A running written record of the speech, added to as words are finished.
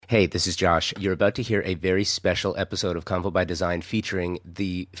Hey, this is Josh. You're about to hear a very special episode of Convo by Design featuring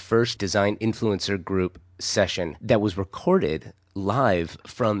the first design influencer group session that was recorded live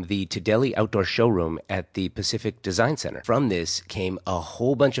from the Tedeli Outdoor Showroom at the Pacific Design Center. From this came a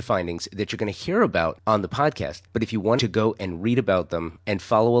whole bunch of findings that you're going to hear about on the podcast. But if you want to go and read about them and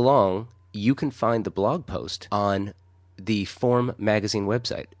follow along, you can find the blog post on the Form Magazine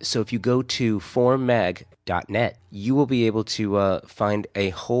website. So if you go to formmag.net, you will be able to find a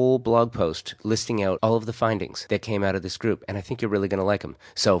whole blog post listing out all of the findings that came out of this group, and I think you're really going to like them.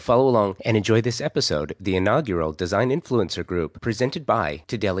 So follow along and enjoy this episode, the inaugural Design Influencer Group, presented by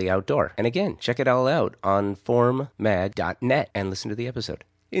Tedeli Outdoor. And again, check it all out on formmag.net and listen to the episode.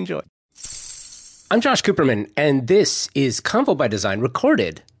 Enjoy. I'm Josh Cooperman, and this is Convo by Design,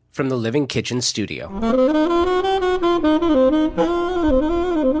 recorded from the Living Kitchen studio.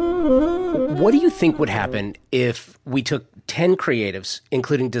 What do you think would happen if we took 10 creatives,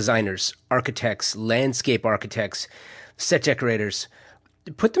 including designers, architects, landscape architects, set decorators,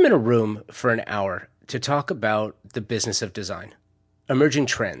 put them in a room for an hour to talk about the business of design, emerging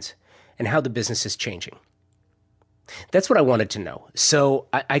trends, and how the business is changing? That's what I wanted to know. So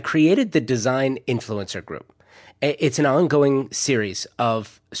I created the Design Influencer Group. It's an ongoing series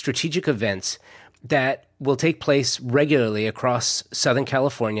of strategic events that will take place regularly across Southern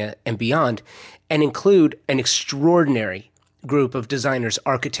California and beyond, and include an extraordinary group of designers,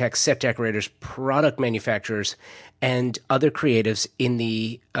 architects, set decorators, product manufacturers, and other creatives in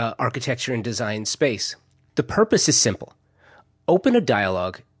the architecture and design space. The purpose is simple: open a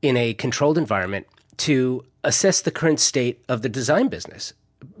dialogue in a controlled environment to assess the current state of the design business.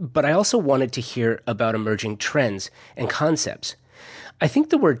 But I also wanted to hear about emerging trends and concepts. I think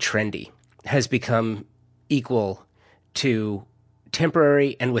the word trendy has become equal to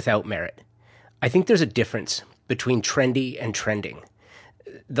temporary and without merit. I think there's a difference between trendy and trending,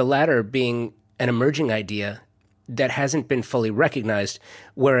 the latter being an emerging idea that hasn't been fully recognized,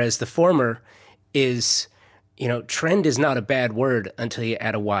 whereas the former is, trend is not a bad word until you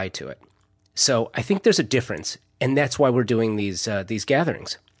add a Y to it. So I think there's a difference, and that's why we're doing these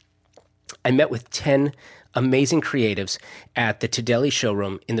gatherings. I met with 10 amazing creatives at the Tedeli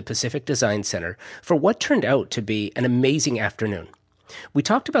showroom in the Pacific Design Center for what turned out to be an amazing afternoon. We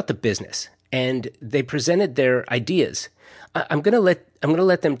talked about the business, and they presented their ideas. I'm going to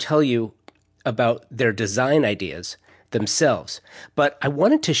let them tell you about their design ideas themselves, but I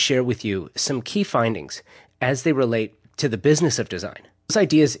wanted to share with you some key findings as they relate to the business of design. Those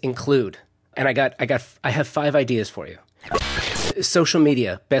ideas include, and I have 5 ideas for you. Social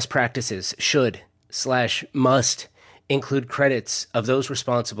media best practices should/must include credits of those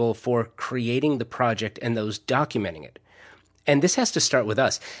responsible for creating the project and those documenting it. And this has to start with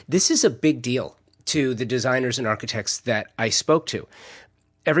us. This is a big deal to the designers and architects that I spoke to.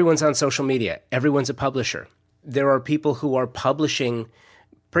 Everyone's on social media. Everyone's a publisher. There are people who are publishing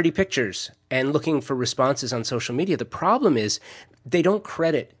pretty pictures and looking for responses on social media. The problem is they don't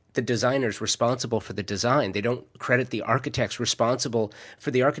credit the designers responsible for the design. They don't credit the architects responsible for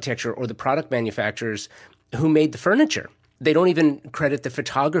the architecture, or the product manufacturers who made the furniture. They don't even credit the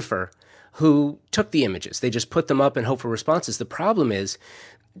photographer who took the images. They just put them up and hope for responses. The problem is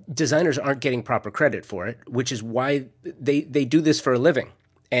designers aren't getting proper credit for it, which is why they do this for a living,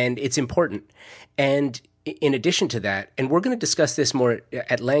 and it's important. And in addition to that, and we're going to discuss this more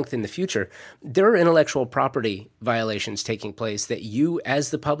at length in the future, there are intellectual property violations taking place that you, as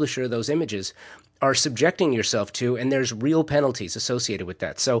the publisher of those images, are subjecting yourself to, and there's real penalties associated with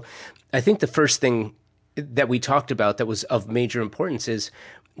that. So I think the first thing that we talked about that was of major importance is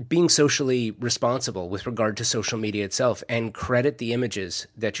being socially responsible with regard to social media itself, and credit the images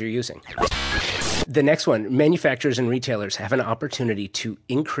that you're using. The next one, manufacturers and retailers have an opportunity to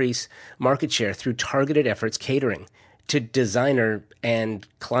increase market share through targeted efforts catering to designer and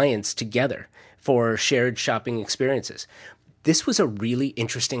clients together for shared shopping experiences. This was a really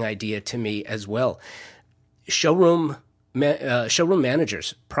interesting idea to me as well. Showroom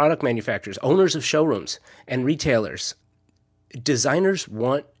managers, product manufacturers, owners of showrooms, and retailers, designers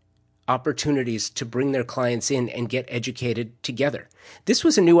want opportunities to bring their clients in and get educated together. This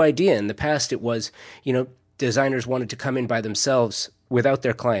was a new idea. In the past, it was, designers wanted to come in by themselves without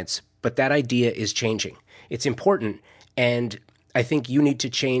their clients, but that idea is changing. It's important, and I think you need to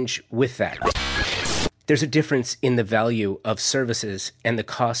change with that. There's a difference in the value of services and the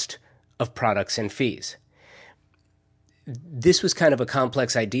cost of products and fees. This was kind of a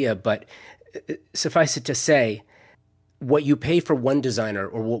complex idea, but suffice it to say, what you pay for one designer,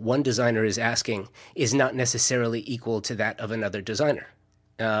 or what one designer is asking, is not necessarily equal to that of another designer.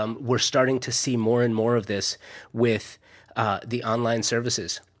 We're starting to see more and more of this with the online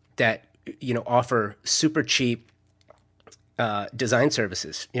services that, offer super cheap design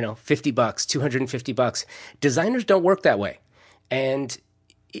services, $50, $250. Designers don't work that way. And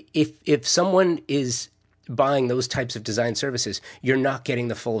if someone is buying those types of design services, you're not getting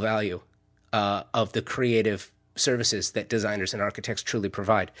the full value of the creative services that designers and architects truly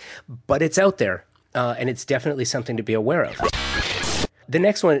provide. But it's out there, and it's definitely something to be aware of. The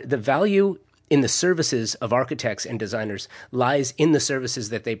next one, the value in the services of architects and designers lies in the services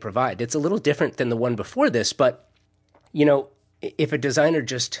that they provide. It's a little different than the one before this, but, if a designer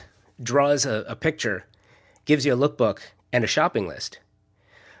just draws a picture, gives you a lookbook and a shopping list,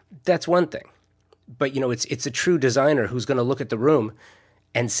 that's one thing. But, it's a true designer who's going to look at the room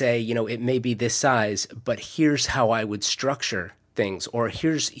and say, it may be this size, but here's how I would structure things. Or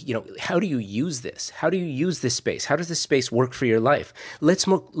here's, how do you use this? How do you use this space? How does this space work for your life? Let's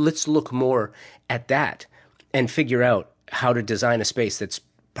look more at that and figure out how to design a space that's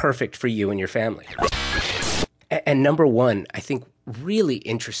perfect for you and your family. And number one, I think really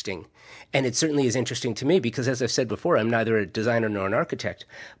interesting, and it certainly is interesting to me because, as I've said before, I'm neither a designer nor an architect,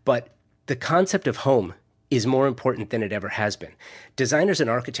 but the concept of home is more important than it ever has been. Designers and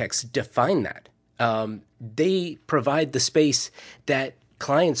architects define that. They provide the space that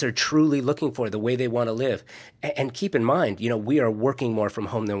clients are truly looking for, the way they want to live. And keep in mind, we are working more from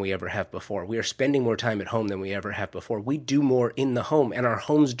home than we ever have before. We are spending more time at home than we ever have before. We do more in the home, and our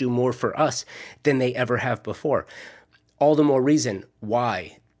homes do more for us than they ever have before. All the more reason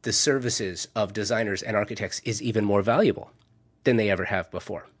why the services of designers and architects is even more valuable than they ever have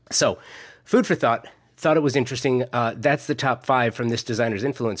before. So, food for thought. Thought it was interesting. That's the top 5 from this Designers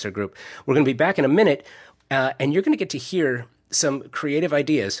Influencer group. We're going to be back in a minute, and you're going to get to hear some creative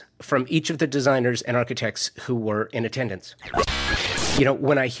ideas from each of the designers and architects who were in attendance.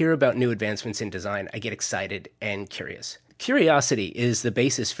 When I hear about new advancements in design, I get excited and curious. Curiosity is the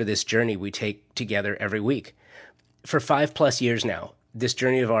basis for this journey we take together every week. For 5+ years now, this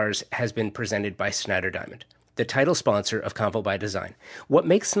journey of ours has been presented by Snyder Diamond, the title sponsor of Convo by Design. What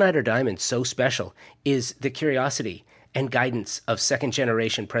makes Snyder Diamond so special is the curiosity and guidance of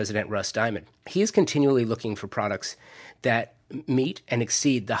second-generation President Russ Diamond. He is continually looking for products that meet and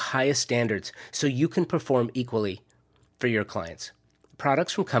exceed the highest standards so you can perform equally for your clients.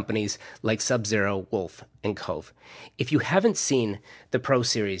 Products from companies like Sub-Zero, Wolf, and Cove. If you haven't seen the Pro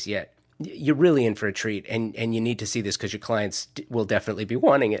Series yet, you're really in for a treat, and you need to see this because your clients will definitely be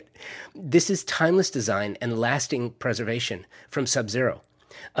wanting it. This is timeless design and lasting preservation from Sub-Zero.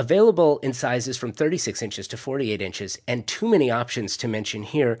 Available in sizes from 36 inches to 48 inches, and too many options to mention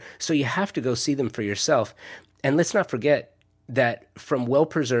here, so you have to go see them for yourself. And let's not forget that from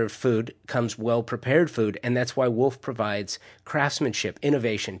well-preserved food comes well-prepared food, and that's why Wolf provides craftsmanship,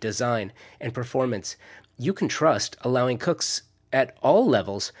 innovation, design, and performance you can trust, allowing cooks at all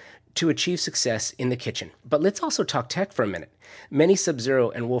levels to achieve success in the kitchen. But let's also talk tech for a minute. Many Sub-Zero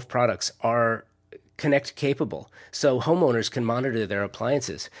and Wolf products are Connect capable, so homeowners can monitor their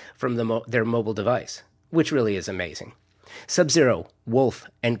appliances from their mobile device, which really is amazing. Sub-Zero, Wolf,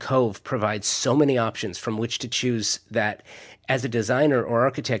 and Cove provide so many options from which to choose that as a designer or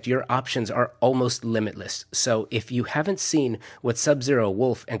architect, your options are almost limitless. So if you haven't seen what Sub-Zero,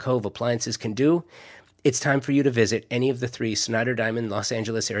 Wolf, and Cove appliances can do, it's time for you to visit any of the 3 Snyder Diamond Los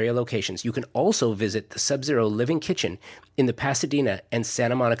Angeles area locations. You can also visit the Sub-Zero Living Kitchen in the Pasadena and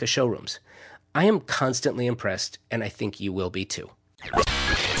Santa Monica showrooms. I am constantly impressed, and I think you will be too.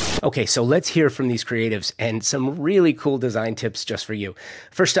 Okay, so let's hear from these creatives and some really cool design tips just for you.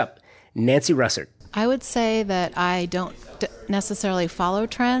 First up, Nancy Russert. I would say that I don't necessarily follow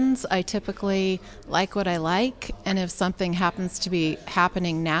trends. I typically like what I like, and if something happens to be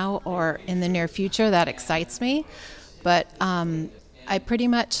happening now or in the near future, that excites me. But I pretty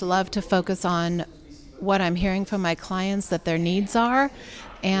much love to focus on what I'm hearing from my clients that their needs are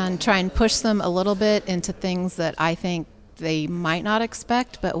and try and push them a little bit into things that I think they might not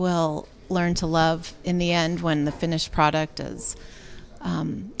expect but will learn to love in the end when the finished product is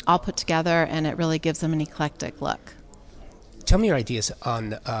all put together and it really gives them an eclectic look. Tell me your ideas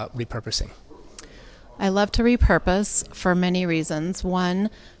on repurposing. I love to repurpose for many reasons.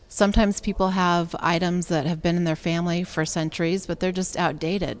 One, sometimes people have items that have been in their family for centuries, but they're just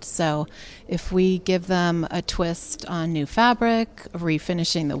outdated. So if we give them a twist on new fabric,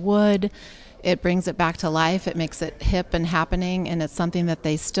 refinishing the wood, it brings it back to life. It makes it hip and happening, and it's something that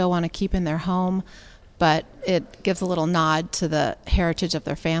they still want to keep in their home, but it gives a little nod to the heritage of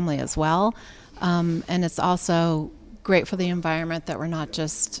their family as well. And it's also great for the environment that we're not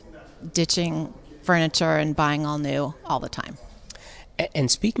just ditching furniture and buying all new all the time.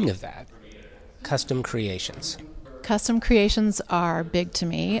 And speaking of that, custom creations. Custom creations are big to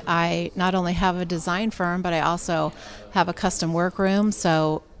me. I not only have a design firm, but I also have a custom workroom.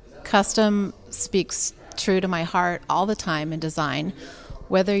 So custom speaks true to my heart all the time in design.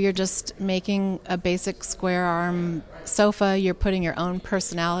 Whether you're just making a basic square arm sofa, you're putting your own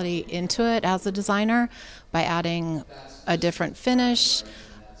personality into it as a designer by adding a different finish,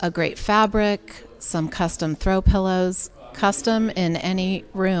 a great fabric, some custom throw pillows. Custom in any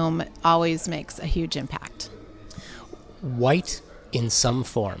room always makes a huge impact. White in some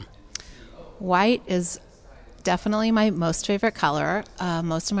form. White is definitely my most favorite color.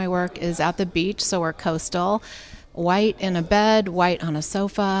 Most of my work is at the beach, so we're coastal. White in a bed, white on a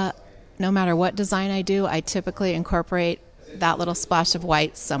sofa. No matter what design I do, I typically incorporate that little splash of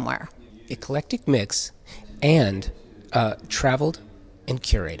white somewhere. Eclectic mix and traveled and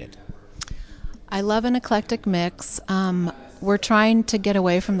curated. I love an eclectic mix. We're trying to get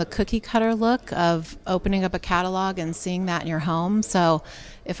away from the cookie cutter look of opening up a catalog and seeing that in your home. So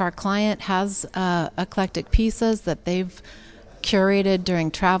if our client has eclectic pieces that they've curated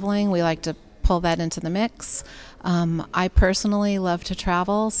during traveling, we like to pull that into the mix. I personally love to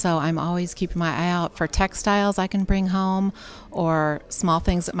travel, so I'm always keeping my eye out for textiles I can bring home or small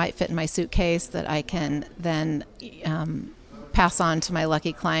things that might fit in my suitcase that I can then pass on to my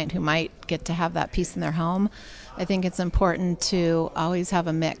lucky client who might get to have that piece in their home. I think it's important to always have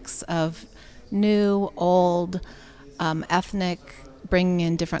a mix of new, old, ethnic, bringing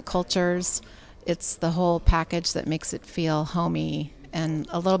in different cultures. It's the whole package that makes it feel homey and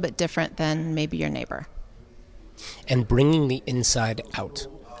a little bit different than maybe your neighbor. And bringing the inside out.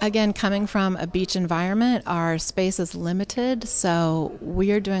 Again, coming from a beach environment, our space is limited, so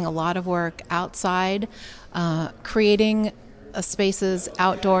we are doing a lot of work outside, creating spaces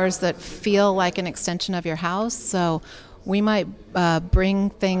outdoors that feel like an extension of your house. So we might bring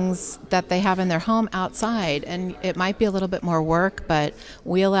things that they have in their home outside, and it might be a little bit more work, but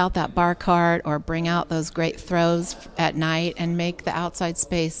wheel out that bar cart or bring out those great throws at night and make the outside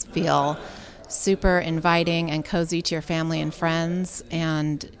space feel super inviting and cozy to your family and friends,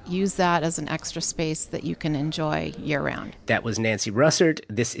 and use that as an extra space that you can enjoy year-round. That was Nancy Russert.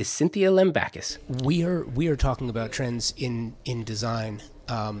 This is Cynthia Lembakis. We are talking about trends in design.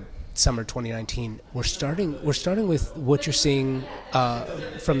 Summer 2019. We're starting with what you're seeing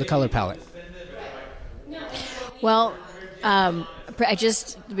from the color palette. Well, I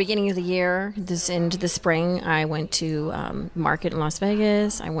just the beginning of the year, this into the spring, I went to Market in Las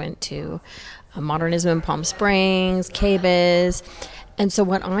Vegas. I went to Modernism in Palm Springs, KBIS. And so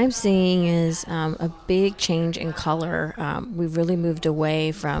what I'm seeing is a big change in color. We've really moved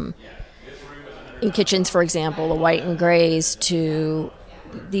away from, in kitchens, for example, the white and grays to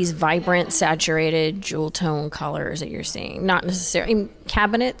these vibrant, saturated, jewel tone colors that you're seeing. Not necessarily in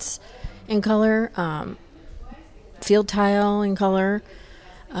cabinets in color, field tile in color,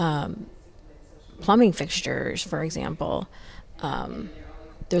 plumbing fixtures, for example.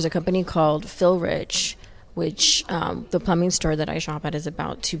 There's a company called Phil Rich, which the plumbing store that I shop at is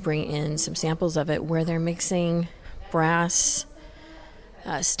about to bring in some samples of it, where they're mixing brass,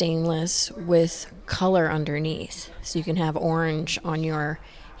 stainless with color underneath. So you can have orange on your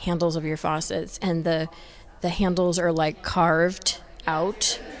handles of your faucets, and the handles are like carved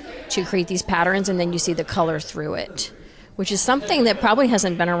out to create these patterns, and then you see the color through it, which is something that probably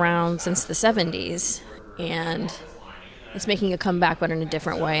hasn't been around since the 70s. And it's making a comeback, but in a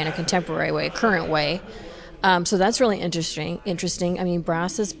different way, in a contemporary way, a current way. So that's really interesting. I mean,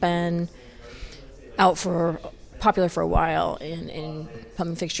 brass has been popular for a while in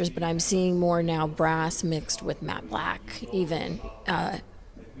plumbing fixtures, but I'm seeing more now brass mixed with matte black, even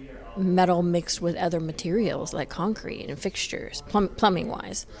metal mixed with other materials like concrete and fixtures,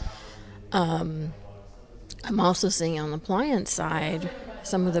 plumbing-wise. I'm also seeing on the appliance side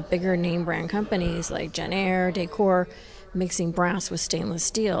some of the bigger name brand companies like Jenn-Air, Decor, mixing brass with stainless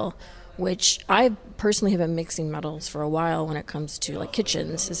steel, which I personally have been mixing metals for a while when it comes to like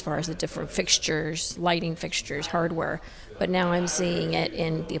kitchens, as far as the different fixtures, lighting fixtures, hardware. But now I'm seeing it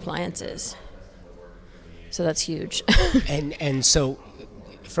in the appliances. So that's huge. and so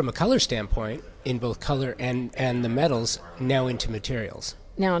from a color standpoint, in both color and the metals, now into materials.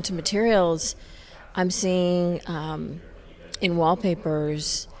 I'm seeing in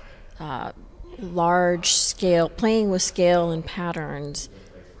wallpapers, large scale, playing with scale and patterns,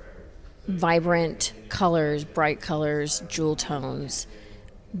 vibrant colors, bright colors, jewel tones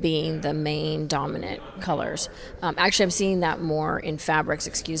being the main dominant colors. Actually, I'm seeing that more in fabrics,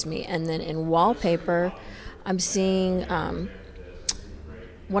 and then in wallpaper, I'm seeing,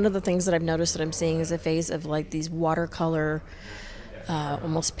 one of the things that I've noticed that I'm seeing is a phase of like these watercolor,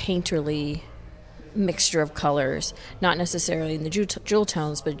 almost painterly mixture of colors, not necessarily in the jewel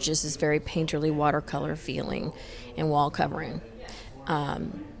tones, but just this very painterly watercolor feeling and wall covering.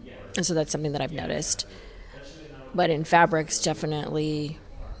 And so that's something that I've noticed. But in fabrics, definitely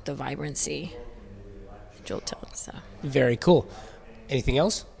the vibrancy, jewel tones. So. Very cool. Anything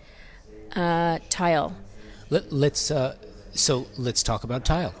else? Tile. Let's talk about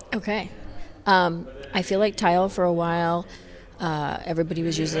tile. Okay. I feel like tile for a while, everybody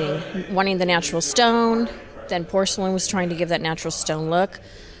was wanting the natural stone. Then porcelain was trying to give that natural stone look.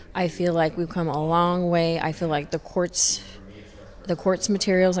 I feel like we've come a long way. I feel like the quartz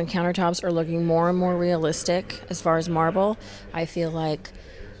materials on countertops are looking more and more realistic as far as marble. I feel like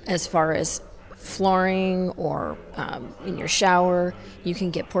as far as flooring or in your shower, you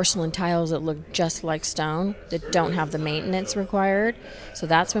can get porcelain tiles that look just like stone that don't have the maintenance required. So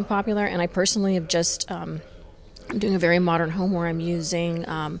that's been popular. And I personally have just, I'm doing a very modern home where I'm using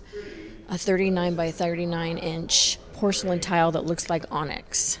a 39 by 39 inch porcelain tile that looks like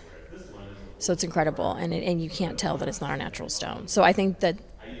onyx. So it's incredible, and you can't tell that it's not a natural stone. So I think that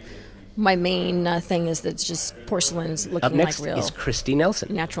my main thing is that it's just porcelain's looking like real. Up next is Christy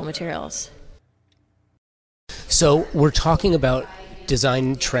Nelson. Natural materials. So we're talking about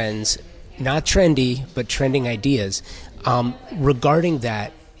design trends, not trendy, but trending ideas. Regarding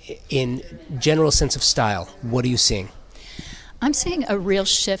that, in general sense of style, what are you seeing? I'm seeing a real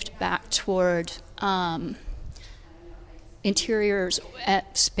shift back toward interiors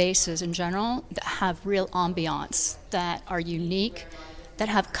at spaces in general that have real ambiance, that are unique, that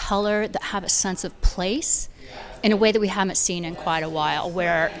have color, that have a sense of place in a way that we haven't seen in quite a while,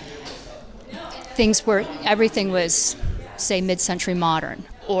 where everything was, say, mid-century modern,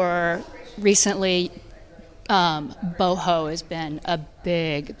 or recently boho has been a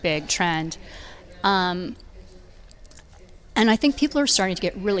big trend. And I think people are starting to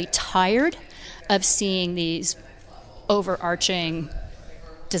get really tired of seeing these overarching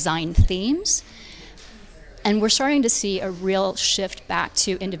design themes. And we're starting to see a real shift back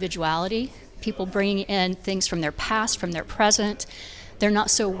to individuality, people bringing in things from their past, from their present. They're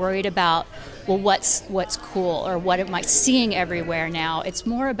not so worried about, well, what's cool or what am I seeing everywhere now. It's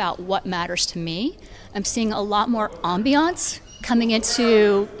more about what matters to me. I'm seeing a lot more ambiance coming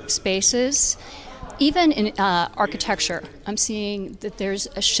into spaces. Even in architecture, I'm seeing that there's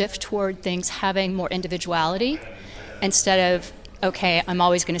a shift toward things having more individuality instead of, okay, I'm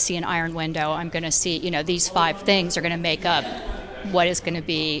always going to see an iron window. I'm going to see, these 5 things are going to make up what is going to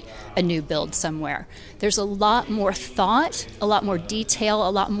be a new build somewhere. There's a lot more thought, a lot more detail, a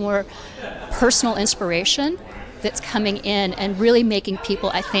lot more personal inspiration that's coming in and really making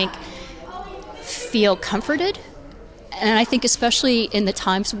people, I think, feel comforted. And I think especially in the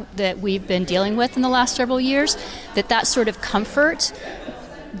times that we've been dealing with in the last several years, that sort of comfort,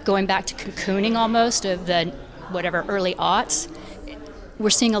 going back to cocooning almost of the whatever early aughts, we're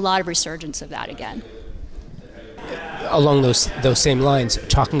seeing a lot of resurgence of that again. Along those same lines,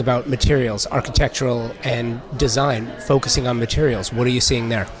 talking about materials, architectural and design, focusing on materials, what are you seeing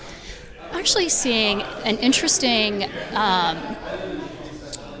there? Actually seeing an interesting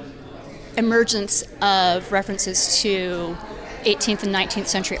emergence of references to 18th and 19th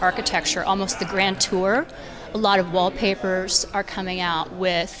century architecture, almost the grand tour. A lot of wallpapers are coming out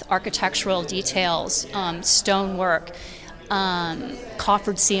with architectural details, stonework,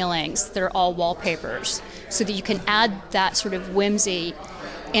 coffered ceilings that are all wallpapers, so that you can add that sort of whimsy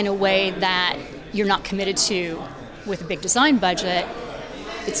in a way that you're not committed to with a big design budget.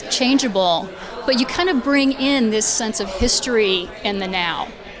 It's changeable, but you kind of bring in this sense of history in the now,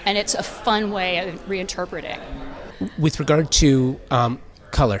 and it's a fun way of reinterpreting. With regard to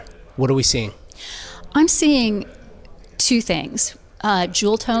color, what are we seeing? I'm seeing 2 things.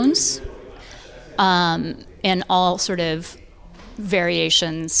 Jewel tones, and all sort of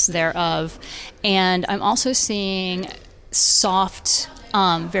variations thereof. And I'm also seeing soft,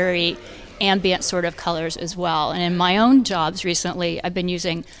 very ambient sort of colors as well. And in my own jobs recently, I've been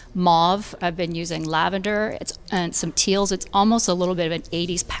using mauve, I've been using lavender, and some teals. It's almost a little bit of an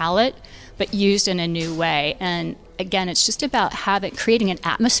 80s palette, but used in a new way. And again, it's just about creating an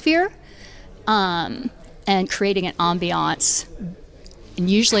atmosphere and creating an ambiance. And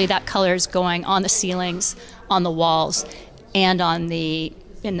usually that color is going on the ceilings, on the walls, and in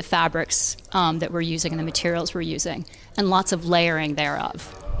the fabrics that we're using and the materials we're using, and lots of layering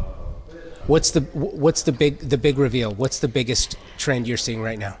thereof. What's the big reveal? What's the biggest trend you're seeing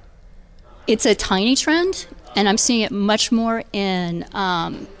right now? It's a tiny trend, and I'm seeing it much more in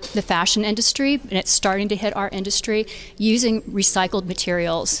the fashion industry, and it's starting to hit our industry, using recycled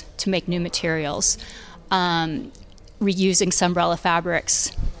materials to make new materials, reusing Sunbrella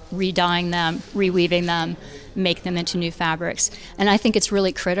fabrics re-dyeing them, reweaving them, make them into new fabrics. And I think it's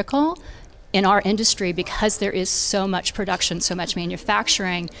really critical in our industry, because there is so much production, so much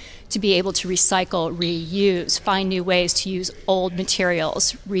manufacturing, to be able to recycle, reuse, find new ways to use old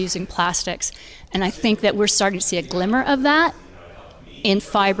materials, reusing plastics. And I think that we're starting to see a glimmer of that in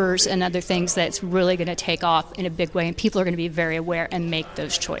fibers and other things that's really going to take off in a big way, and people are going to be very aware and make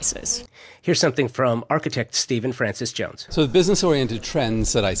those choices. Here's something from architect Stephen Francis Jones. So the business-oriented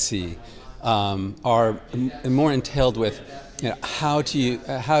trends that I see are more entailed with, how do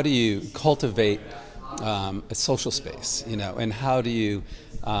you cultivate a social space, and how do you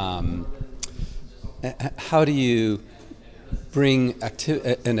bring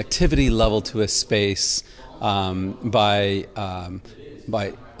an activity level to a space by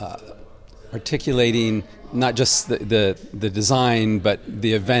articulating not just the design, but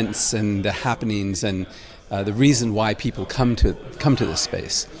the events and the happenings and the reason why people come to this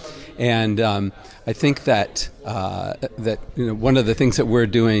space. And I think that one of the things that we're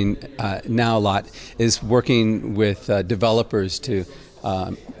doing now a lot is working with developers to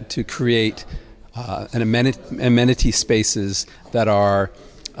create an amenity spaces that are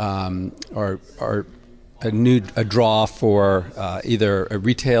a draw for either a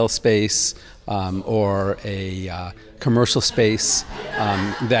retail space or a commercial space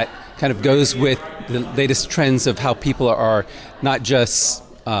that kind of goes with the latest trends of how people are not just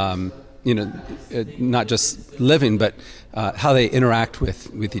not just living, but how they interact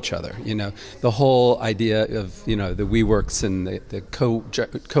with each other. The whole idea of the WeWorks and the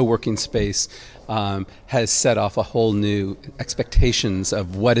co-working space has set off a whole new expectations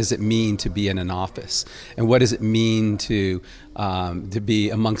of what does it mean to be in an office, and what does it mean to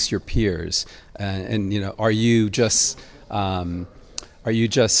be amongst your peers, and are you just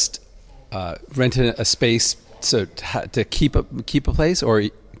renting a space to keep a place or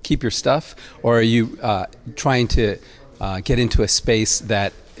keep your stuff, or are you trying to get into a space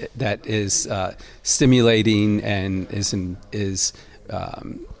that is stimulating and is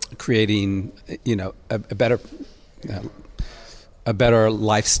creating a better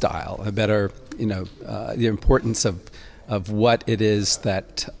lifestyle, a better the importance of what it is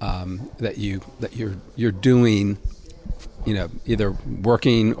that you're doing, either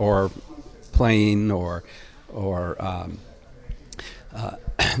working or playing or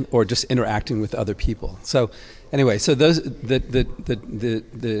just interacting with other people. So anyway, so those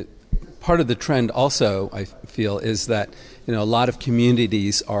the part of the trend also, I feel, is that a lot of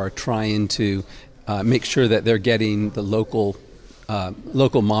communities are trying to make sure that they're getting the local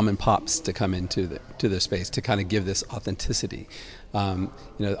mom and pops to come into their space to kind of give this authenticity.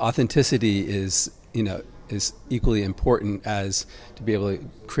 Authenticity is equally important as to be able to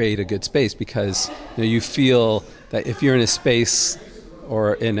create a good space, because you feel that if you're in a space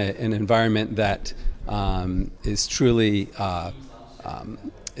or in an environment that is truly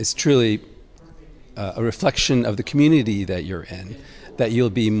a reflection of the community that you're in, that you'll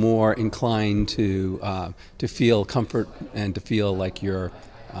be more inclined to feel comfort and to feel like you're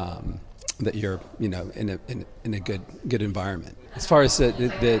that you're in a good environment. As far as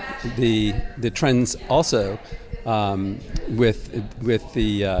the trends also with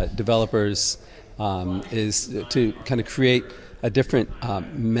the developers is to kind of create a different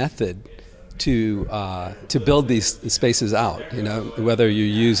method to build these spaces out. Whether you're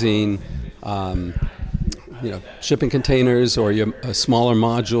using shipping containers or a smaller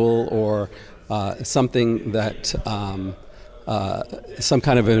module or something that some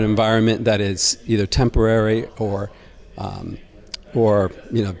kind of an environment that is either temporary or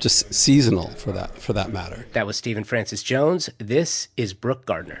just seasonal for that matter. That was Stephen Francis Jones. This is Brooke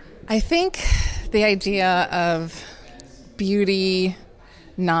Gardner. I think the idea of beauty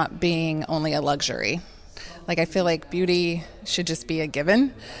not being only a luxury. I feel like beauty should just be a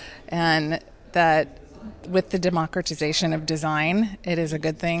given, and that with the democratization of design, it is a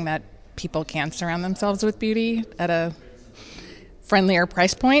good thing that people can surround themselves with beauty at a friendlier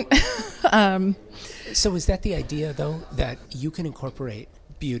price point. So is that the idea, though, that you can incorporate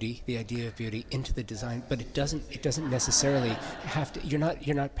beauty, the idea of beauty, into the design, but it doesn't necessarily have to.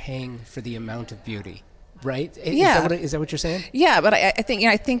 You're not paying for the amount of beauty, right? Yeah. Is that what you're saying? Yeah, but I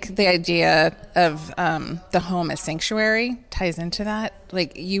think the idea of the home as sanctuary ties into that.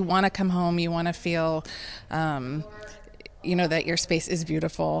 You want to come home, you want to feel, that your space is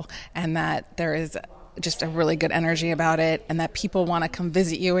beautiful and that there is just a really good energy about it, and that people want to come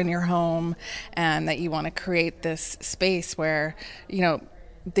visit you in your home, and that you want to create this space where,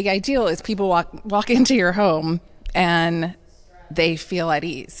 the ideal is people walk into your home and they feel at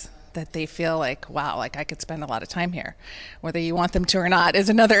ease. that they feel like, wow, like I could spend a lot of time here. Whether you want them to or not is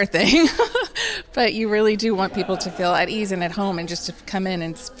another thing. But you really do want people to feel at ease and at home, and just to come in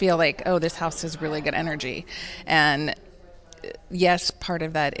and feel like, oh, this house has really good energy. And yes, part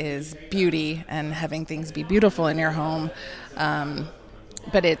of that is beauty and having things be beautiful in your home.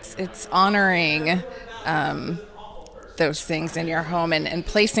 But it's honoring those things in your home and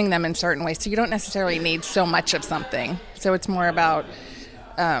placing them in certain ways. So you don't necessarily need so much of something. So it's more about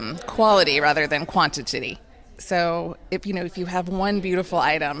quality rather than quantity. So if you have one beautiful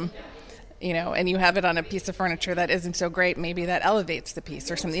item, and you have it on a piece of furniture that isn't so great, maybe that elevates the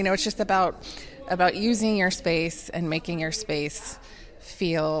piece or something. It's just about using your space and making your space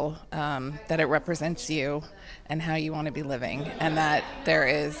feel that it represents you and how you want to be living, and that there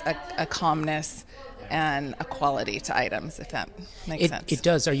is a calmness and a quality to items, if that makes sense. It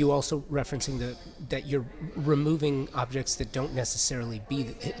does. Are you also referencing that you're removing objects that don't necessarily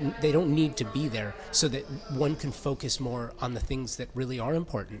they don't need to be there, so that one can focus more on the things that really are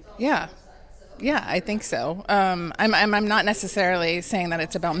important? Yeah, I think so. I'm not necessarily saying that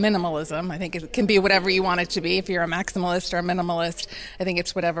it's about minimalism. I think it can be whatever you want it to be. If you're a maximalist or a minimalist, I think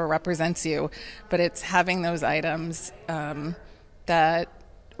it's whatever represents you. But it's having those items that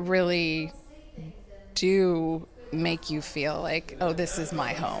really do make you feel like, oh, this is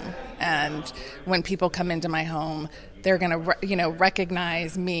my home. And when people come into my home, they're going to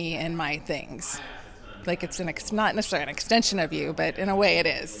recognize me and my things. Like it's not necessarily an extension of you, but in a way it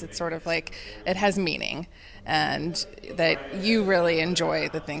is. It's sort of like it has meaning, and that you really enjoy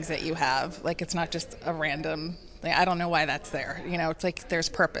the things that you have. Like it's not just a random thing. I don't know why that's there. It's like there's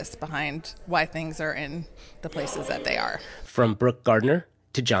purpose behind why things are in the places that they are. From Brooke Gardner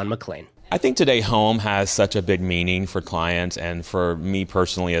to John McClain. I think today home has such a big meaning for clients and for me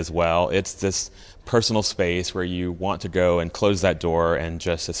personally as well. It's this personal space where you want to go and close that door and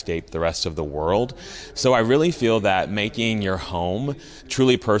just escape the rest of the world. So I really feel that making your home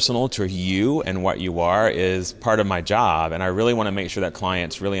truly personal to you and what you are is part of my job. And I really want to make sure that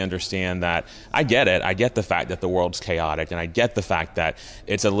clients really understand that I get it. I get the fact that the world's chaotic, and I get the fact that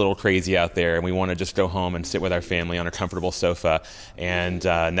it's a little crazy out there, and we want to just go home and sit with our family on a comfortable sofa and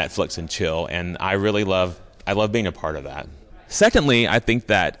Netflix and chill. And I love being a part of that. Secondly, I think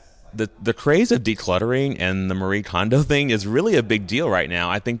that the craze of decluttering and the Marie Kondo thing is really a big deal right now.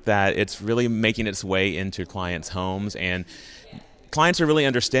 I think that it's really making its way into clients' homes, and clients are really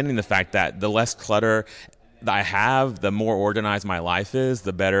understanding the fact that the less clutter that I have, the more organized my life is,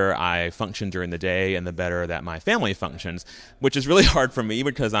 the better I function during the day, and the better that my family functions, which is really hard for me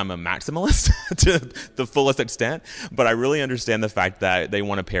because I'm a maximalist to the fullest extent. But I really understand the fact that they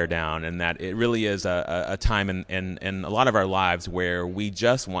want to pare down, and that it really is a time in a lot of our lives where we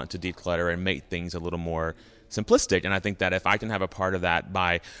just want to declutter and make things a little more simplistic. And I think that if I can have a part of that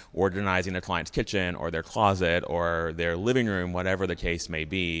by organizing a client's kitchen or their closet or their living room, whatever the case may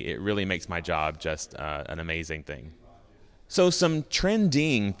be, it really makes my job just an amazing thing. So some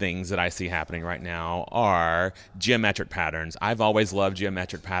trending things that I see happening right now are geometric patterns. I've always loved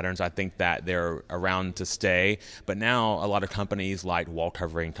geometric patterns. I think that they're around to stay. But now a lot of companies like wall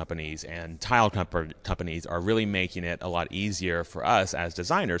covering companies and tile companies are really making it a lot easier for us as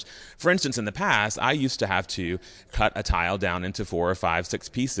designers. For instance, in the past, I used to have to cut a tile down into 4 or 5, 6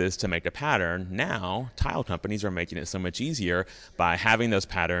 pieces to make a pattern. Now, tile companies are making it so much easier by having those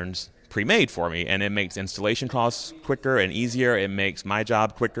patterns pre-made for me, and it makes installation costs quicker and easier. It makes my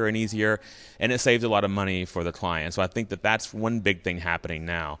job quicker and easier, and it saves a lot of money for the client. So I think that that's one big thing happening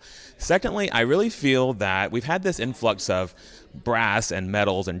now. Secondly, I really feel that we've had this influx of brass and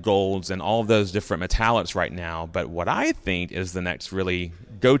metals and golds and all of those different metallics right now, but what I think is the next really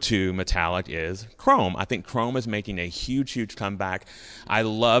go-to metallic is chrome. I think chrome is making a huge comeback. I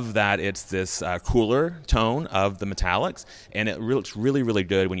love that it's this cooler tone of the metallics, and it looks really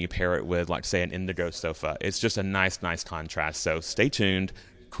good when you pair it with, like, say, an indigo sofa. It's just a nice contrast. So stay tuned.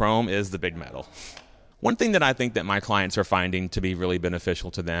 Chrome is the big metal. One thing that I think that my clients are finding to be really beneficial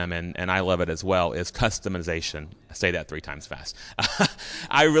to them, and I love it as well, is customization. I say that 3 times fast.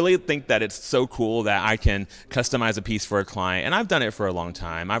 I really think that it's so cool that I can customize a piece for a client, and I've done it for a long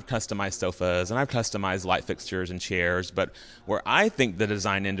time. I've customized sofas, and I've customized light fixtures and chairs, but where I think the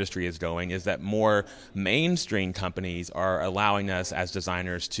design industry is going is that more mainstream companies are allowing us as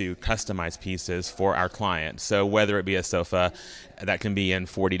designers to customize pieces for our clients. So whether it be a sofa that can be in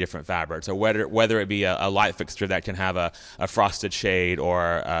 40 different fabrics, or whether it be a light fixture that can have a frosted shade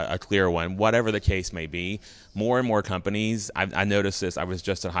or a clear one, whatever the case may be. More and more companies, I noticed this, I was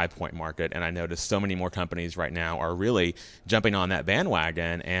just at High Point Market, and I noticed so many more companies right now are really jumping on that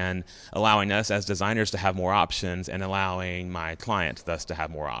bandwagon and allowing us as designers to have more options and allowing my clients thus to have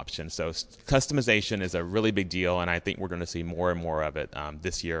more options. So customization is a really big deal, and I think we're going to see more and more of it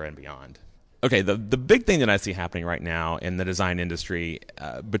this year and beyond. Okay, the big thing that I see happening right now in the design industry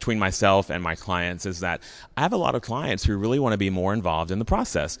between myself and my clients is that I have a lot of clients who really want to be more involved in the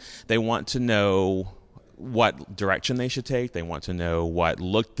process. They want to know what direction they should take. They want to know what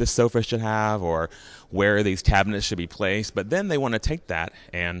look this sofa should have or where these cabinets should be placed. But then they want to take that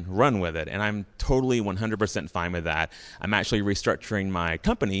and run with it. And I'm totally 100% fine with that. I'm actually restructuring my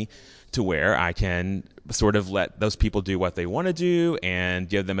company to where I can sort of let those people do what they want to do and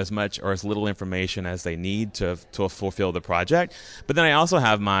give them as much or as little information as they need to fulfill the project. But then I also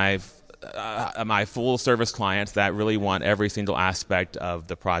have my full service clients that really want every single aspect of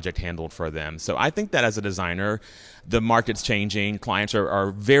the project handled for them. So I think that as a designer, the market's changing. Clients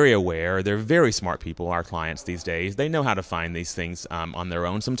are very aware. They're very smart people, our clients these days. They know how to find these things on their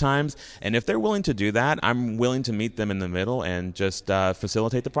own sometimes. And if they're willing to do that, I'm willing to meet them in the middle and just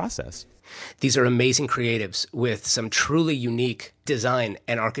facilitate the process. These are amazing creatives with some truly unique design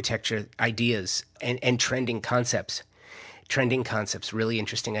and architecture ideas and trending concepts. Trending concepts, really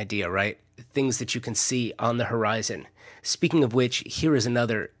interesting idea, right? Things that you can see on the horizon. Speaking of which, here is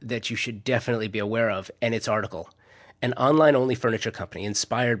another that you should definitely be aware of, and it's Article, an online-only furniture company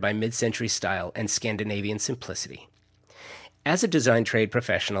inspired by mid-century style and Scandinavian simplicity. As a design trade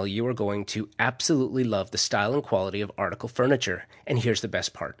professional, you are going to absolutely love the style and quality of Article furniture, and here's the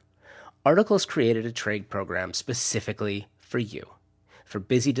best part. Article's created a trade program specifically for you, for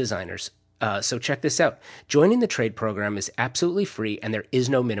busy designers. So check this out. Joining the trade program is absolutely free, and there is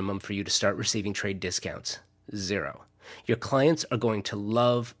no minimum for you to start receiving trade discounts. 0. Your clients are going to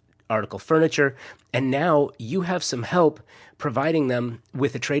love Article furniture, and now you have some help providing them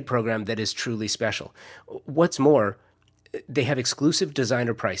with a trade program that is truly special. What's more, they have exclusive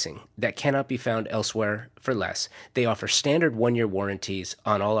designer pricing that cannot be found elsewhere for less. They offer standard 1-year warranties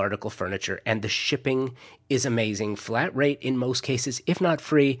on all Article furniture, and the shipping is amazing. Flat rate in most cases, if not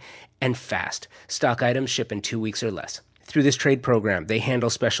free, and fast. Stock items ship in 2 weeks or less. Through this trade program, they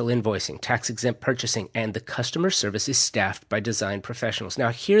handle special invoicing, tax-exempt purchasing, and the customer service is staffed by design professionals. Now,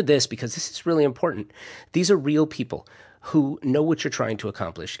 hear this because this is really important. These are real people who know what you're trying to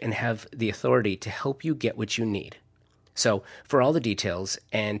accomplish and have the authority to help you get what you need. So, for all the details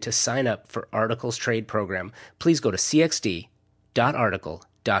and to sign up for Article's trade program, please go to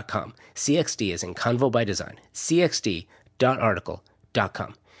cxd.article.com. CXD is in Convo by Design.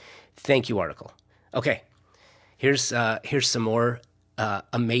 cxd.article.com. Thank you, Article. Okay, here's some more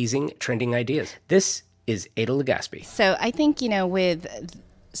amazing trending ideas. This is Ada Legaspi. So I think, with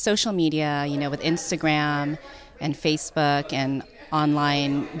social media, with Instagram and Facebook and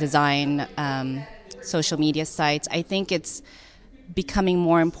online design social media sites, I think it's becoming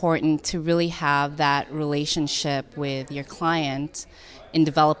more important to really have that relationship with your client in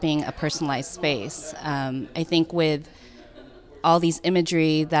developing a personalized space. I think with all these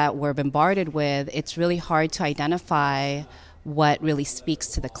imagery that we're bombarded with, it's really hard to identify what really speaks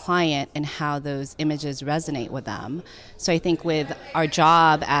to the client and how those images resonate with them. So I think with our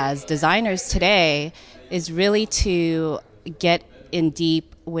job as designers today is really to get in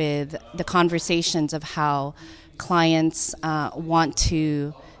deep with the conversations of how clients want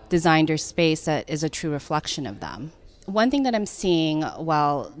to design their space that is a true reflection of them. One thing that I'm seeing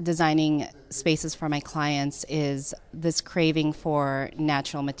while designing spaces for my clients is this craving for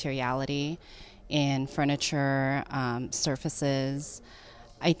natural materiality in furniture, surfaces.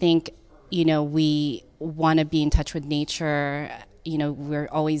 I think, we want to be in touch with nature. We're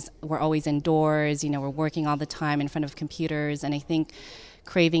always indoors, we're working all the time in front of computers, and I think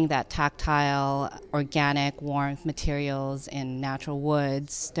craving that tactile, organic, warmth materials in natural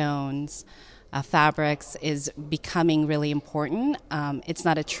woods, stones, fabrics is becoming really important. It's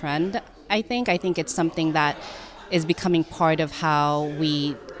not a trend, I think. I think it's something that is becoming part of how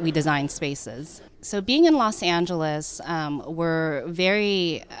we design spaces. So being in Los Angeles, we're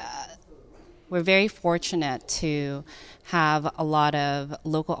very fortunate to have a lot of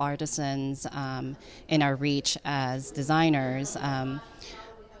local artisans in our reach as designers.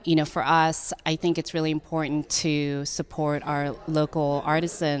 For us, I think it's really important to support our local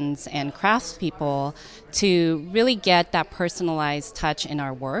artisans and craftspeople to really get that personalized touch in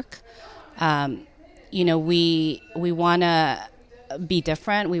our work. We want to be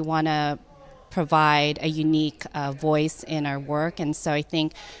different. We want to provide a unique voice in our work. And so I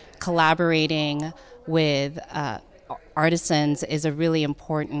think collaborating with artisans is a really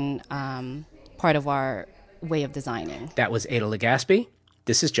important part of our way of designing. That was Ada Legaspi.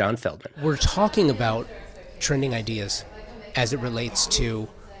 This is John Feldman. We're talking about trending ideas as it relates to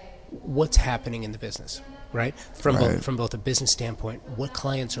what's happening in the business, right? From both a business standpoint, what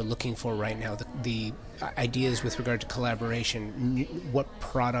clients are looking for right now, the ideas with regard to collaboration, what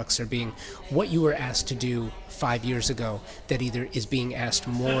products are being, what you were asked to do 5 years ago that either is being asked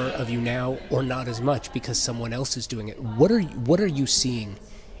more of you now or not as much because someone else is doing it. What are you seeing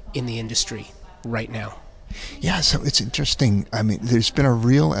in the industry right now? Yeah, so it's interesting. I mean, there's been a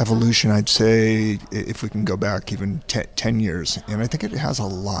real evolution, I'd say, if we can go back even 10 years. And I think it has a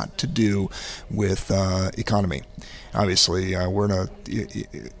lot to do with economy. Obviously, we're in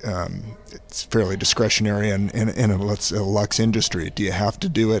it's fairly discretionary and in a lux industry. Do you have to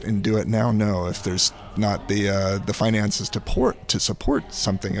do it and do it now? No. If there's not the finances to support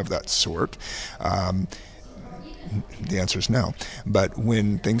something of that sort, the answer is no. But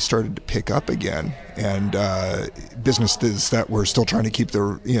when things started to pick up again, and businesses that were still trying to keep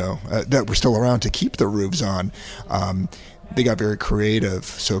that were still around to keep their roofs on, they got very creative.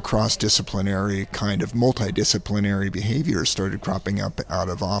 So cross-disciplinary, kind of multidisciplinary behaviors started cropping up out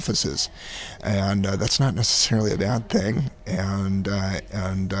of offices, and that's not necessarily a bad thing. And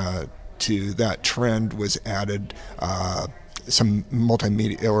to that trend was added some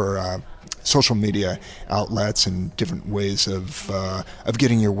multimedia or social media outlets and different ways of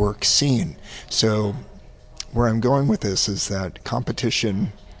getting your work seen. So where I'm going with this is that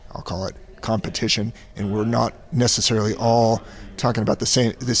competition, I'll call it competition, and we're not necessarily all talking about the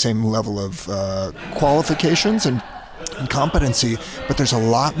same level of qualifications and competency, but there's a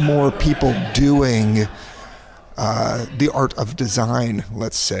lot more people doing the art of design,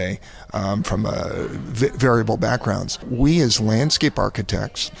 let's say, from variable backgrounds. We as landscape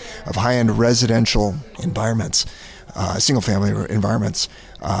architects of high-end residential environments, single-family environments,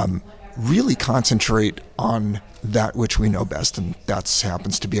 really concentrate on that which we know best, and that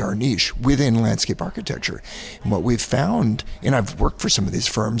happens to be our niche within landscape architecture. And what we've found, and I've worked for some of these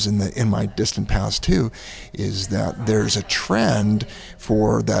firms in my distant past too, is that there's a trend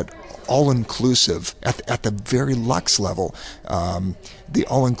for that all-inclusive at the very luxe level, the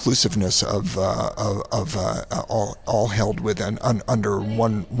all-inclusiveness of all held within under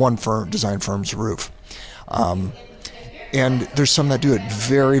one firm, design firm's roof. And there's some that do it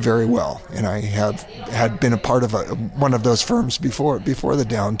very, very well. And I had been a part of one of those firms before the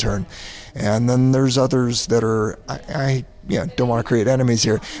downturn. And then there's others that are, I don't want to create enemies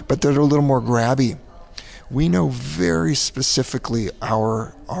here, but they're a little more grabby. We know very specifically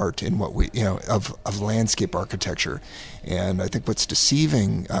our art in what we, of landscape architecture. And I think what's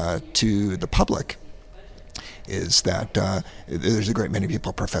deceiving to the public is that there's a great many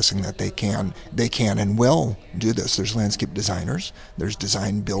people professing that they can and will do this. There's landscape designers, there's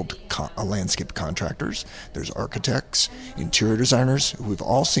design-build landscape contractors, there's architects, interior designers, who we've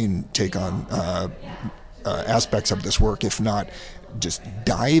all seen take on aspects of this work, if not just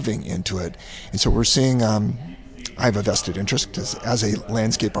diving into it. And so we're seeing I have a vested interest as a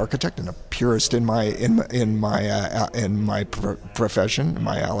landscape architect and a purist in my profession,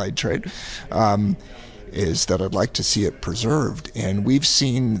 my allied trade, is that I'd like to see it preserved. And we've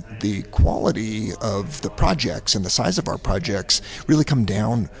seen the quality of the projects and the size of our projects really come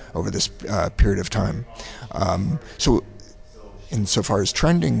down over this period of time. So insofar as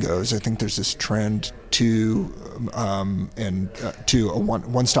trending goes, I think there's this trend to a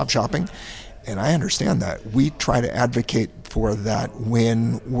one-stop shopping, and I understand that. We try to advocate for that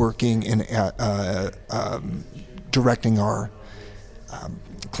when working in directing our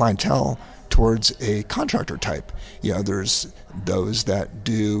clientele towards a contractor type. There's those that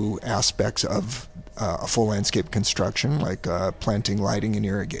do aspects of a full landscape construction, like planting, lighting, and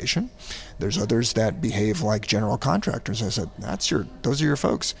irrigation. There's others that behave like general contractors. I said, those are your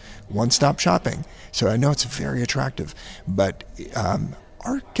folks. One-stop shopping. So I know it's very attractive, but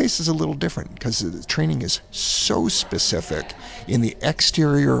our case is a little different because the training is so specific in the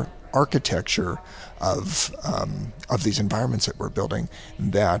exterior architecture of these environments that we're building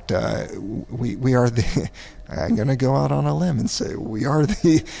that we are the. I'm going to go out on a limb and say we are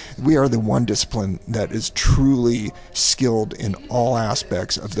the one discipline that is truly skilled in all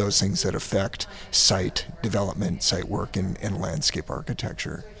aspects of those things that affect site development, site work, and landscape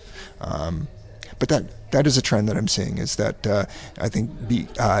architecture. But that is a trend that I'm seeing, is that I think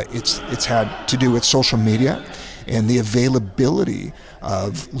it's had to do with social media and the availability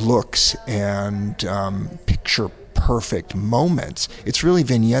of looks and picture perfect moments. It's really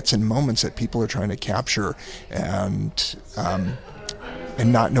vignettes and moments that people are trying to capture, and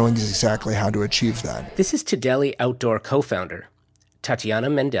and not knowing exactly how to achieve that. This is Tideli Outdoor co-founder, Tatiana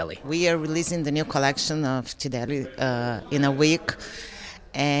Mendelli. We are releasing the new collection of Tideli in a week,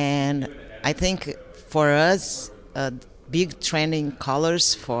 and I think for us, big trending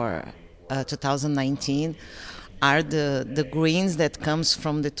colors for 2019 are the greens that comes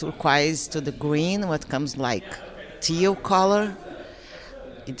from the turquoise to the green, what comes like teal color.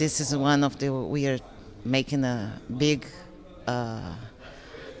 This is one of we are making a big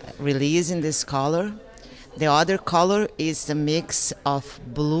release in this color. The other color is a mix of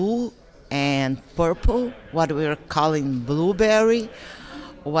blue and purple, what we're calling blueberry,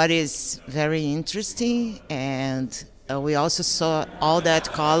 what is very interesting. And we also saw all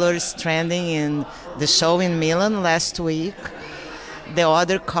that colors trending in the show in Milan last week. The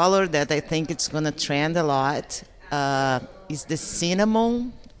other color that I think it's going to trend a lot is the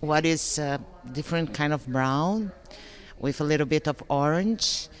cinnamon, what is a different kind of brown with a little bit of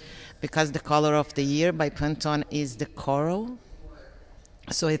orange, because the color of the year by Pantone is the coral.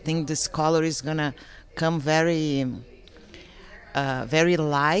 So I think this color is going to come very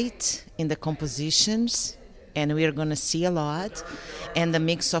light in the compositions, and we are going to see a lot. And the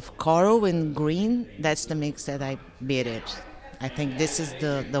mix of coral and green, that's the mix that I beat it. I think this is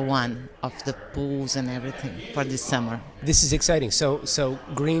the one of the pools and everything for this summer. This is exciting. So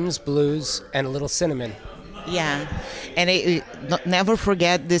greens, blues, and a little cinnamon. Yeah, and never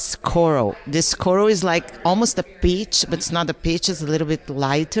forget this coral. This coral is like almost a peach, but it's not a peach, it's a little bit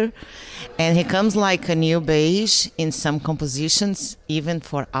lighter. And it comes like a new beige in some compositions, even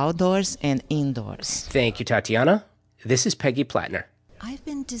for outdoors and indoors. Thank you, Tatiana. This is Peggy Plattner. I've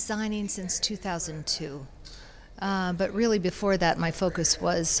been designing since 2002. But really before that, my focus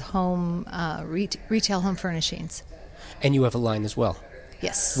was home retail home furnishings. And you have a line as well.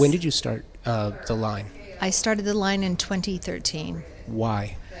 Yes. When did you start the line? I started the line in 2013.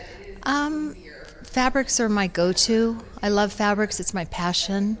 Why? Fabrics are my go-to. I love fabrics. It's my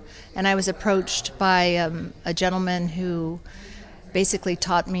passion. And I was approached by a gentleman who basically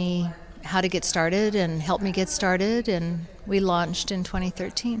taught me how to get started and helped me get started, and we launched in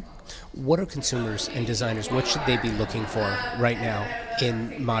 2013. What are consumers and designers, what should they be looking for right now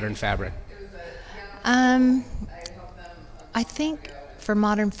in modern fabric? I think for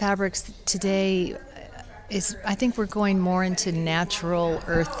modern fabrics today, I think we're going more into natural,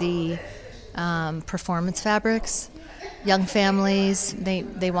 earthy performance fabrics. Young families,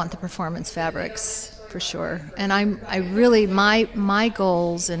 they want the performance fabrics for sure. And I really, my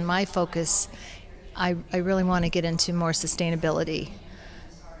goals and my focus, I really want to get into more sustainability.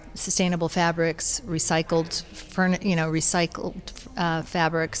 Sustainable fabrics, recycled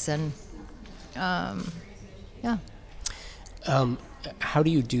fabrics, and yeah. How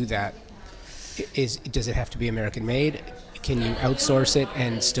do you do that? Does it have to be American made? Can you outsource it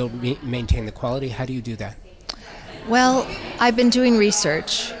and still maintain the quality? How do you do that? Well, I've been doing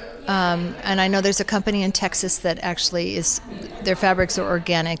research, and I know there's a company in Texas that actually their fabrics are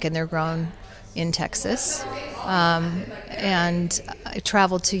organic and they're grown in Texas. And I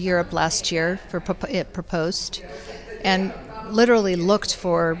traveled to Europe last year for Propost, and literally looked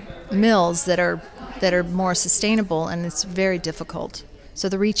for mills that are more sustainable, and it's very difficult. So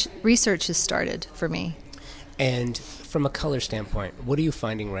the research has started for me. And from a color standpoint, what are you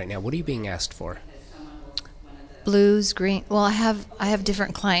finding right now? What are you being asked for? Blues, green. Well, I have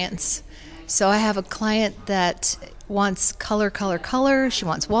different clients. So I have a client that wants color. She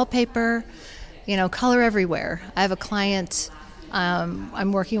wants wallpaper. Color everywhere. I have a client,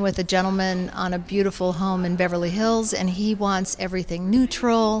 I'm working with a gentleman on a beautiful home in Beverly Hills, and he wants everything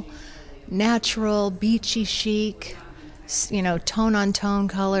neutral, natural, beachy chic, tone-on-tone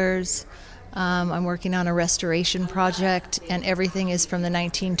colors. I'm working on a restoration project, and everything is from the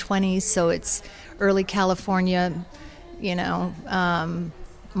 1920s, so it's early California,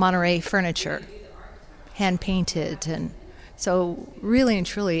 Monterey furniture, hand-painted, and so really and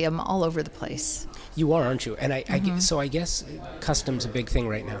truly, I'm all over the place. You are, aren't you? And so I guess custom's a big thing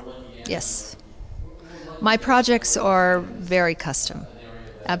right now. Yes. My projects are very custom.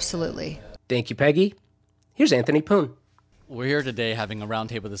 Absolutely. Thank you, Peggy. Here's Anthony Poon. We're here today having a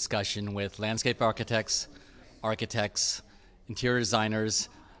roundtable discussion with landscape architects, interior designers,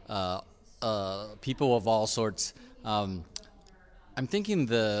 people of all sorts. I'm thinking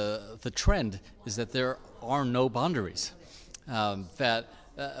the trend is that there are no boundaries. That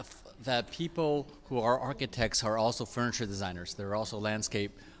people who are architects are also furniture designers. They're also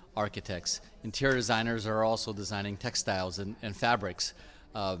landscape architects. Interior designers are also designing textiles and fabrics.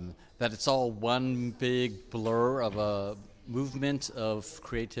 That it's all one big blur of a movement of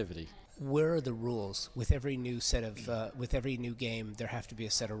creativity. where are the rules? With every new game, there have to be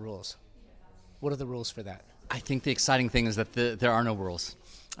a set of rules. What are the rules for that? I think the exciting thing is that there are no rules.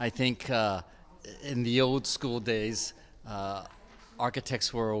 I think in the old school days,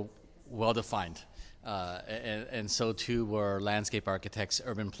 architects were well defined, and so too were landscape architects,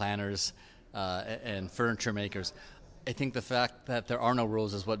 urban planners, and furniture makers. I think the fact that there are no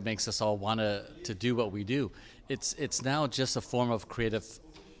rules is what makes us all want to do what we do. It's now just a form of creative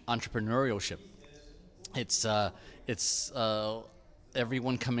entrepreneurship. It's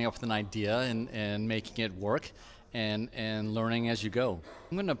everyone coming up with an idea and making it work, and learning as you go.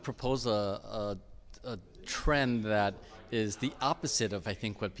 I'm going to propose a trend that is the opposite of, I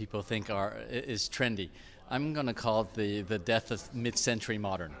think, what people think is trendy. I'm going to call it the death of mid-century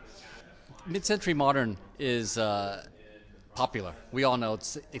modern. Mid-century modern is popular. We all know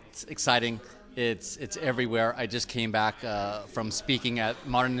it's exciting. It's everywhere. I just came back from speaking at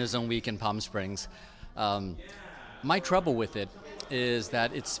Modernism Week in Palm Springs. My trouble with it is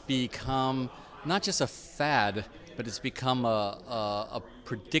that it's become not just a fad, but it's become a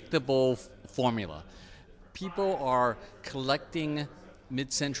predictable formula. People are collecting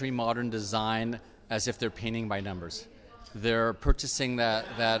mid-century modern design as if they're painting by numbers. They're purchasing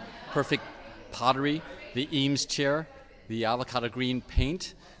that perfect pottery, the Eames chair, the avocado green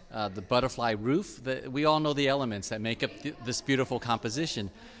paint, the butterfly roof. We all know the elements that make up this beautiful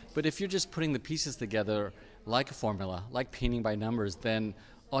composition. But if you're just putting the pieces together like a formula, like painting by numbers, then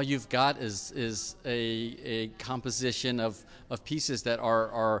all you've got is a composition of pieces that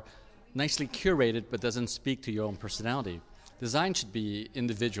are nicely curated but doesn't speak to your own personality. Design should be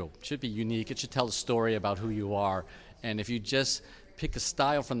individual, should be unique. It should tell a story about who you are. And if you just pick a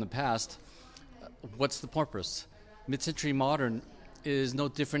style from the past, what's the purpose? Mid-century modern is no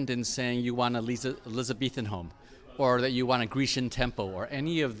different than saying you want an Elizabethan home, or that you want a Grecian temple, or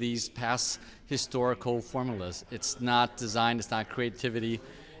any of these past historical formulas. It's not design, it's not creativity,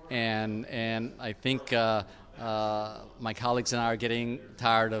 and I think my colleagues and I are getting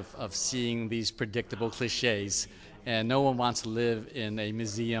tired of seeing these predictable cliches, and no one wants to live in a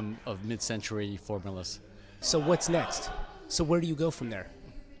museum of mid-century formulas. So what's next? So where do you go from there?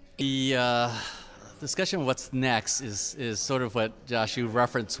 The discussion of what's next is sort of what, Josh, you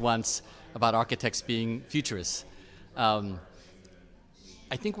referenced once about architects being futurists. I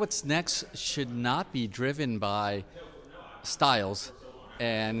think what's next should not be driven by styles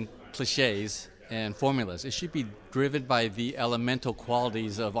and cliches and formulas. It should be driven by the elemental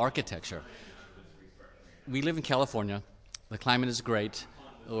qualities of architecture. We live in California. The climate is great.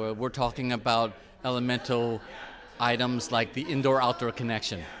 We're talking about elemental items like the indoor-outdoor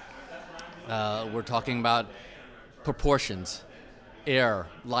connection. We're talking about proportions, air,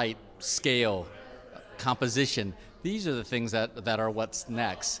 light, scale, composition. These are the things that are what's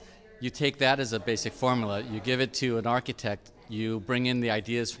next. You take that as a basic formula, you give it to an architect, you bring in the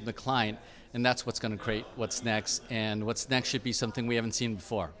ideas from the client, and that's what's going to create what's next. And what's next should be something we haven't seen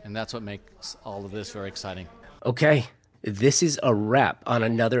before. And that's what makes all of this very exciting. Okay. This is a wrap on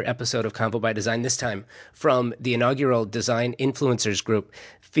another episode of Convo by Design, this time from the inaugural Design Influencers Group,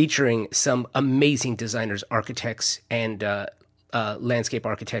 featuring some amazing designers, architects, and landscape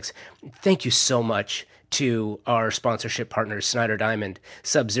architects. Thank you so much to our sponsorship partners, Snyder Diamond,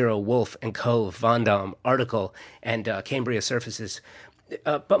 Sub-Zero, Wolf & Co., Vondom, Article, and Cambria Surfaces.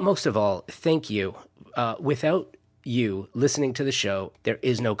 But most of all, thank you. Without you listening to the show, there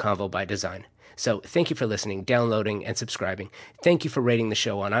is no Convo by Design. So thank you for listening, downloading, and subscribing. Thank you for rating the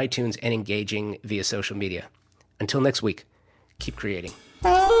show on iTunes and engaging via social media. Until next week, keep creating.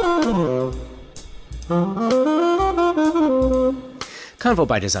 Convo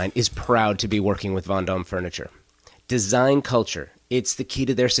by Design is proud to be working with Vondom Furniture. Design culture, it's the key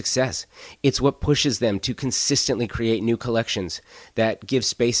to their success. It's what pushes them to consistently create new collections that give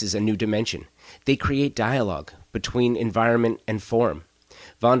spaces a new dimension. They create dialogue between environment and form.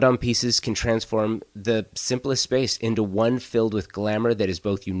 Vondom pieces can transform the simplest space into one filled with glamour that is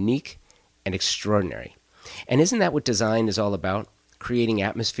both unique and extraordinary. And isn't that what design is all about? Creating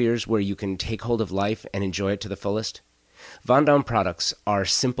atmospheres where you can take hold of life and enjoy it to the fullest? Vondom products are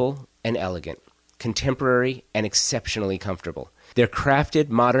simple and elegant, contemporary and exceptionally comfortable. Their crafted,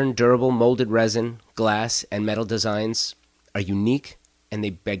 modern, durable, molded resin, glass, and metal designs are unique, and they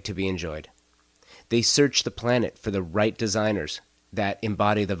beg to be enjoyed. They search the planet for the right designers that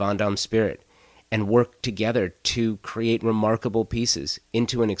embody the Vondom spirit and work together to create remarkable pieces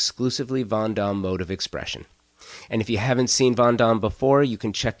into an exclusively Vondom mode of expression. And if you haven't seen Vondom before, you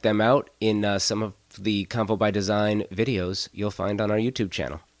can check them out in some of the Convo by Design videos you'll find on our YouTube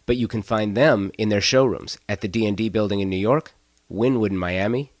channel. But you can find them in their showrooms at the D&D building in New York, Wynwood in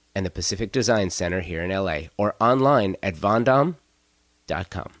Miami, and the Pacific Design Center here in LA, or online at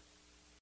vondom.com.